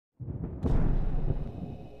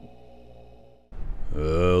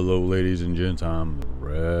Hello ladies and gents, I'm the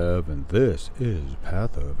Rev, and this is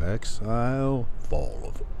Path of Exile, Fall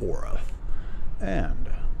of Oraith. And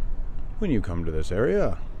when you come to this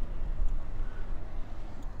area,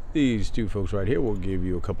 these two folks right here will give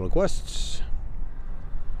you a couple of quests.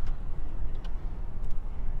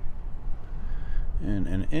 And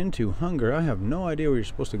an Into Hunger, I have no idea where you're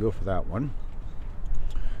supposed to go for that one.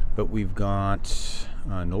 But we've got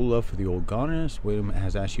No Love for the Old Goddess. William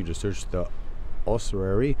has asked you to search the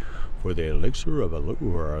ossuary for the elixir of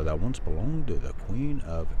allure that once belonged to the Queen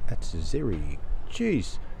of Exile.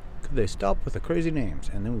 Jeez, could they stop with the crazy names?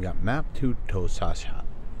 And then we got Map of Tsoatha,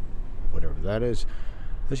 whatever that is.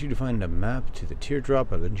 Unless you to find a map to the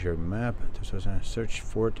teardrop, a legendary map. Search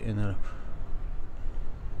for it in the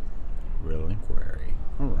Reliquary.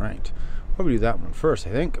 Alright, probably do that one first, I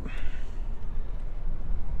think.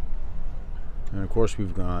 And of course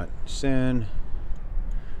we've got Sin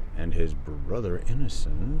and his brother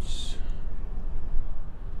Innocence.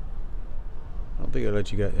 I don't think I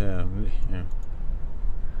let you get. Yeah.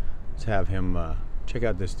 Let's have him check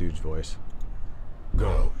out this dude's voice.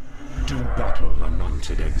 Go, do battle,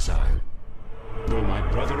 anointed exile. Though my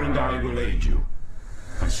brother and I will aid you,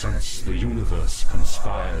 I sense the universe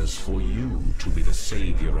conspires for you to be the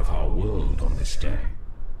savior of our world on this day.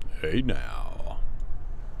 Hey now.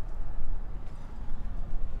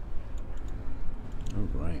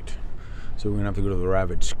 Alright, so we're going to have to go to the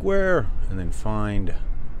Ravaged Square and then find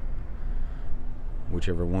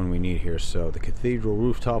whichever one we need here. So the Cathedral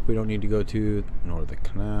Rooftop we don't need to go to, nor the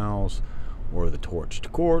Canals, or the Torched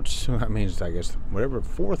Courts. So that means, I guess, whatever the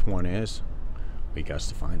fourth one is, we got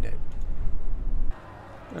to find it.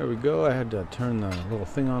 There we go. I had to turn the little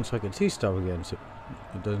thing on so I could see stuff again, so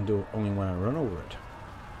it doesn't do it only when I run over it.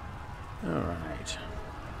 Alright.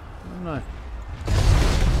 I'm not...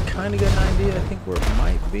 kind of got an idea, I think, where it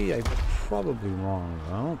might be. I'm probably wrong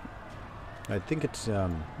though. I think it's where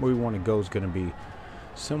we want to go is going to be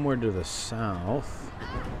somewhere to the south.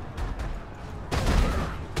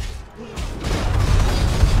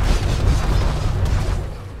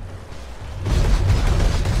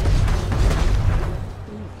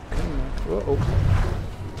 Uh-oh.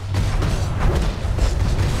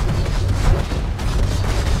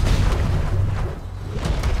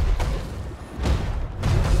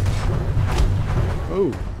 Oh,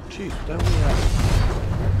 jeez, that way out.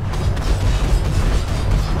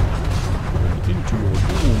 Into your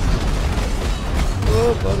doom.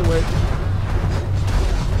 Oh, by the way.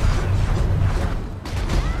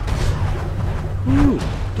 Whew,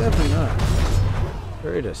 definitely not.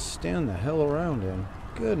 Ready to stand the hell around in.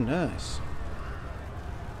 Goodness.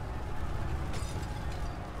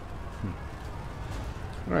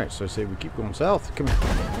 Alright, so I say we keep going south. Come here.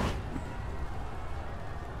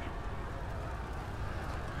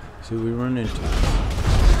 See what we run into.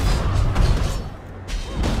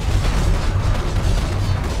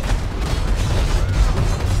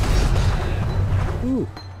 Ooh.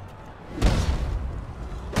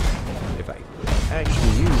 If I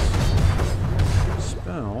actually use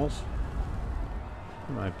spells,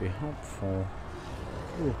 it might be helpful.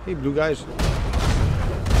 Ooh, hey blue guys.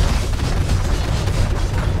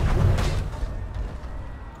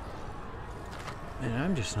 Man,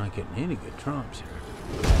 I'm just not getting any good trumps here.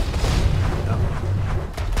 No.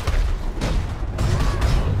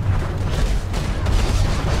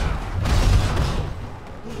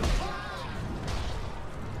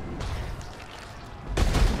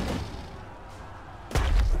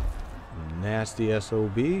 Nasty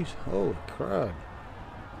SOBs. Holy crud.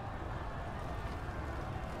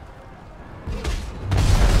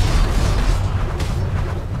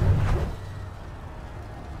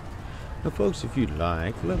 Now folks, if you'd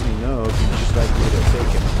like, let me know if you'd just like me to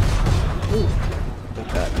take it. Ooh,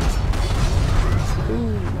 take that.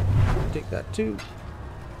 Ooh, take that too.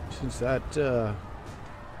 Since that, the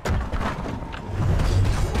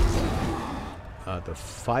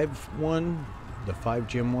 5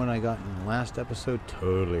 gem one I got in the last episode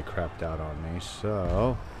totally crapped out on me,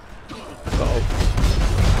 so... Uh-oh.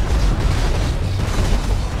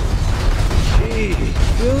 Gee,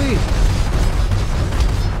 really?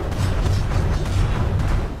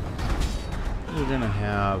 We're gonna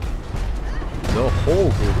have the whole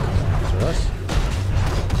group come after us.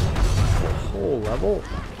 The whole level.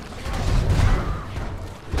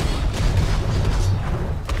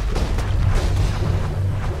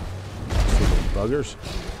 Stupid buggers.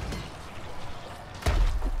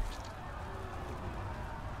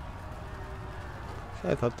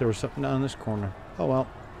 I thought there was something down in this corner. Oh well.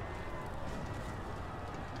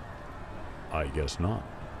 I guess not.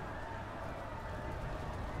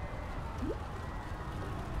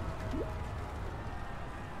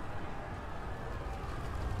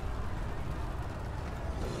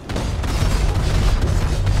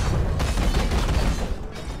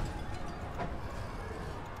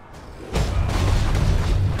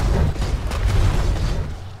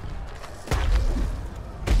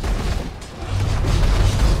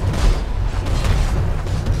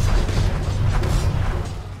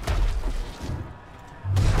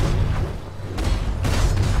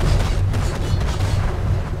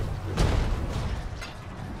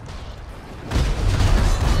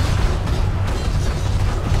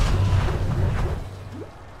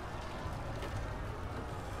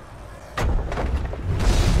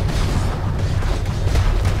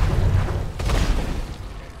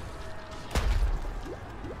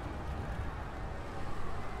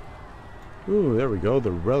 Ooh, there we go.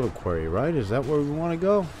 The Reliquary, right? Is that where we want to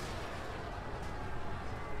go?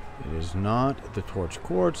 It is not the Torch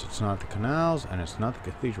Courts, it's not the canals, and it's not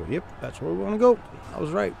the cathedral. Yep, that's where we want to go. I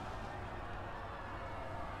was right.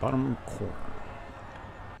 Bottom corner.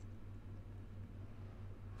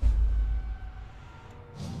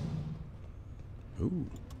 Ooh.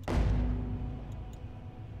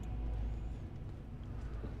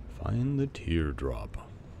 Find the teardrop.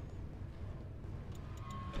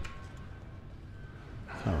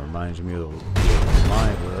 Kind of reminds me of the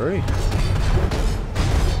library.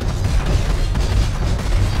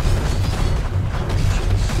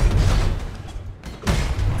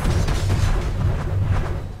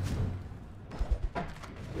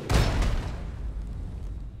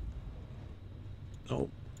 Oh,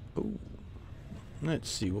 ooh. Let's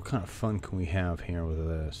see, what kind of fun can we have here with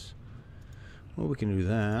this? Well, we can do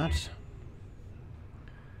that.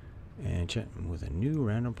 And check with a new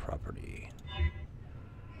random property.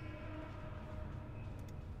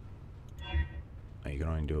 Oh, you can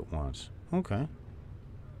only do it once. Okay.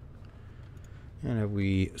 And have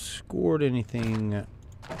we scored anything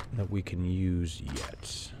that we can use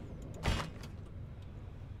yet?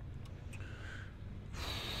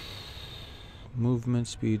 Movement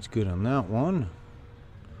speed's good on that one.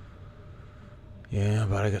 Yeah,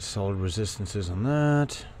 but I got solid resistances on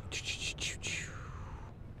that.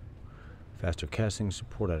 Faster casting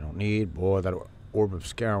support I don't need. Boy, that orb of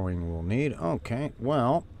scouring we'll need. Okay,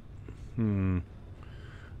 well.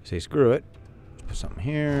 Say screw it. Let's put something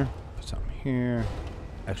here. Put something here.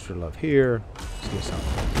 Extra love here. Let's get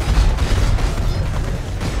something.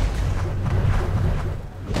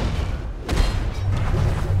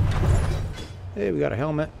 Hey, we got a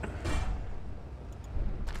helmet.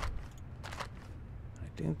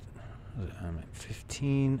 I'm at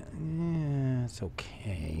 15. Yeah, it's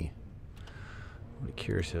okay. I'm really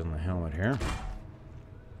curious on the helmet here.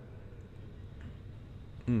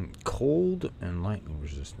 Cold and lightning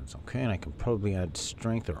resistance. Okay, and I can probably add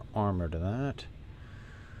strength or armor to that.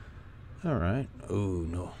 Alright. Oh,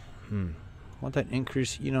 no. Want that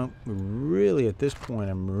increase? You know, really at this point,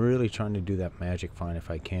 I'm really trying to do that magic find if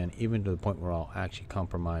I can, even to the point where I'll actually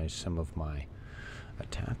compromise some of my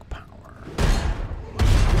attack power.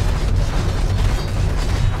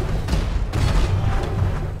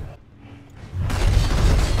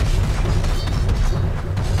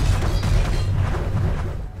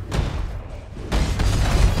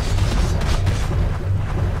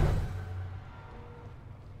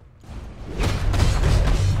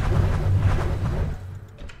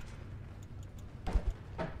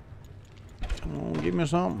 Give me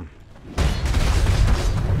something.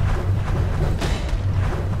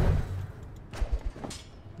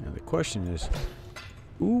 Now the question is,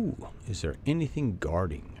 ooh, is there anything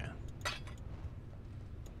guarding?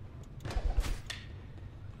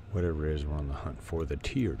 Whatever it is, we're on the hunt for the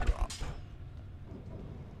teardrop.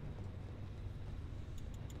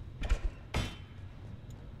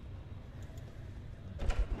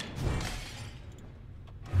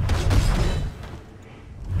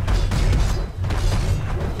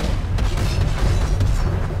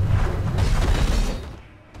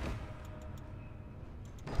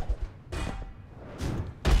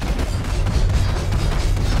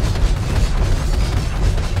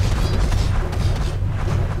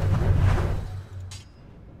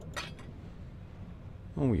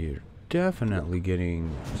 Oh, we're definitely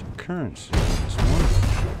getting some currency in this one.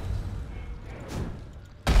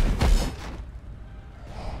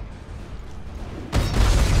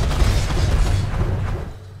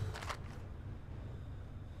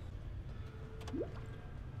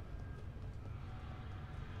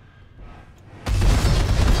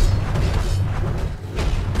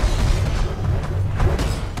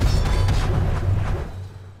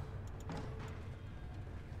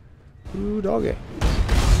 Ooh, doggy.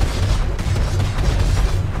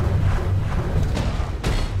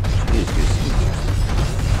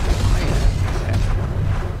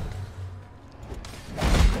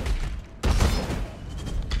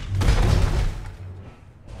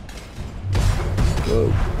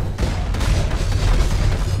 Whoa.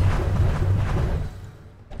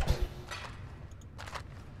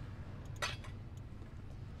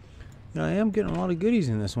 Yeah, I am getting a lot of goodies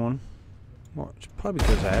in this one. Well, it's probably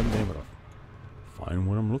because I haven't been able to find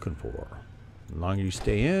what I'm looking for. The longer you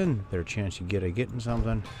stay in, the better chance you get of getting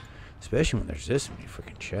something. Especially when there's this many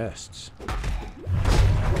freaking chests.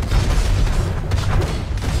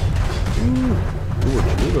 Ooh,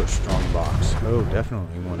 a jeweler strong box. Oh,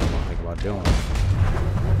 definitely one I want to think about doing.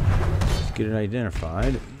 Let's get it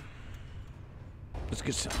identified. Let's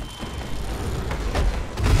get some.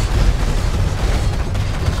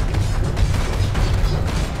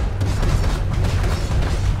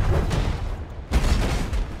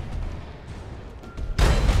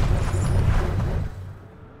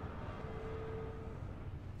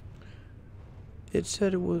 It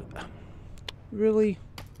said it was... Really?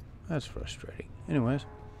 That's frustrating. Anyways,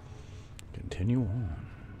 continue on.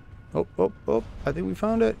 Oh, oh, oh, I think we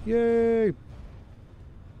found it. Yay!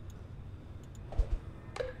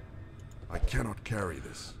 I cannot carry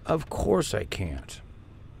this. Of course I can't.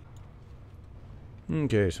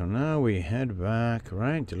 Okay, so now we head back,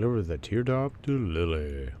 right? Deliver the teardrop to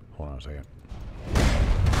Lily. Hold on a second.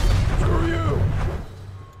 Screw you!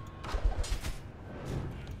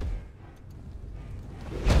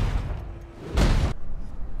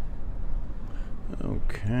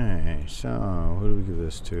 Okay, so who do we give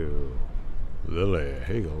this to? Lily.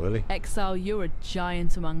 Here you go, Lily. Exile, you're a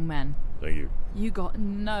giant among men. Thank you. You got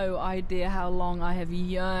no idea how long I have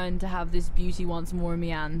yearned to have this beauty once more in my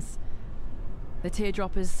hands. The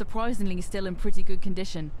teardrop is surprisingly still in pretty good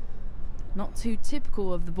condition. Not too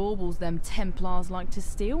typical of the baubles them Templars like to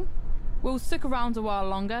steal. We'll stick around a while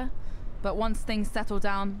longer, but once things settle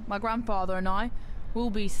down, my grandfather and I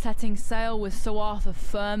will be setting sail with Tsoatha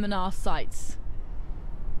firm in our sights.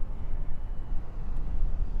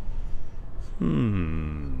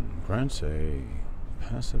 Grants a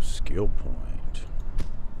passive skill point.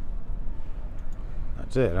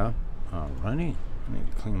 That's it, huh? Alrighty. I need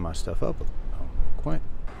to clean my stuff up quick.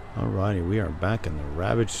 Alrighty, we are back in the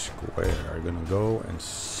Ravaged Square. Gonna go and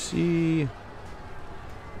see...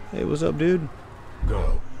 Hey, what's up, dude?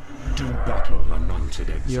 Go. Do battle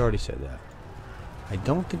anointed exile. You already said that. I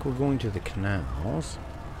don't think we're going to the canals,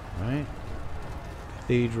 right?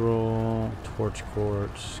 Cathedral, torch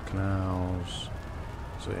courts, canals.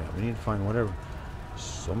 So yeah, we need to find whatever.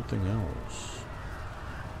 Something else.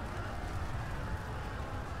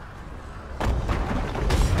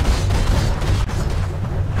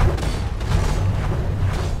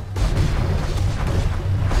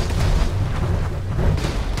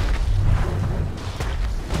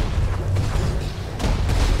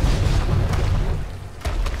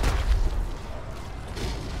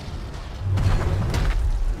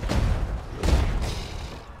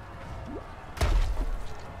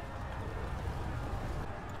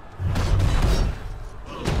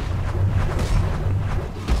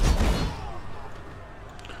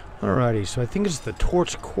 Alrighty, so I think it's the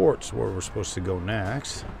Torch Courts where we're supposed to go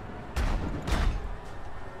next.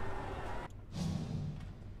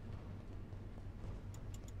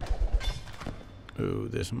 Ooh,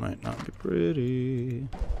 this might not be pretty.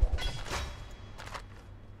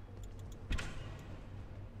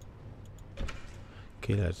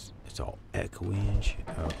 Okay, it's all echoey and shit.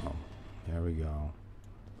 Uh-oh. There we go.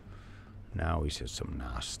 Now we said some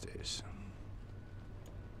nasties.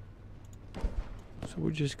 So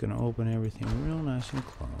we're just going to open everything real nice and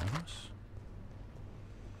close.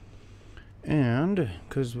 And,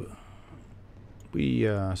 because we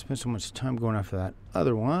spent so much time going after that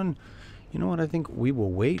other one, you know what, I think we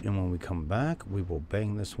will wait, and when we come back, we will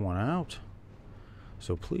bang this one out.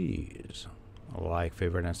 So please, like,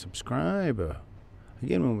 favorite, and subscribe.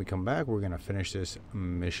 Again, when we come back, we're going to finish this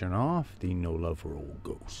mission off, the No Love for Old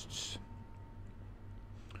Ghosts.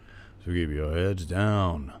 So keep your heads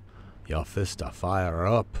down. Your fist are fire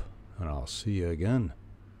up, and I'll see you again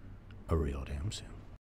a real damn soon.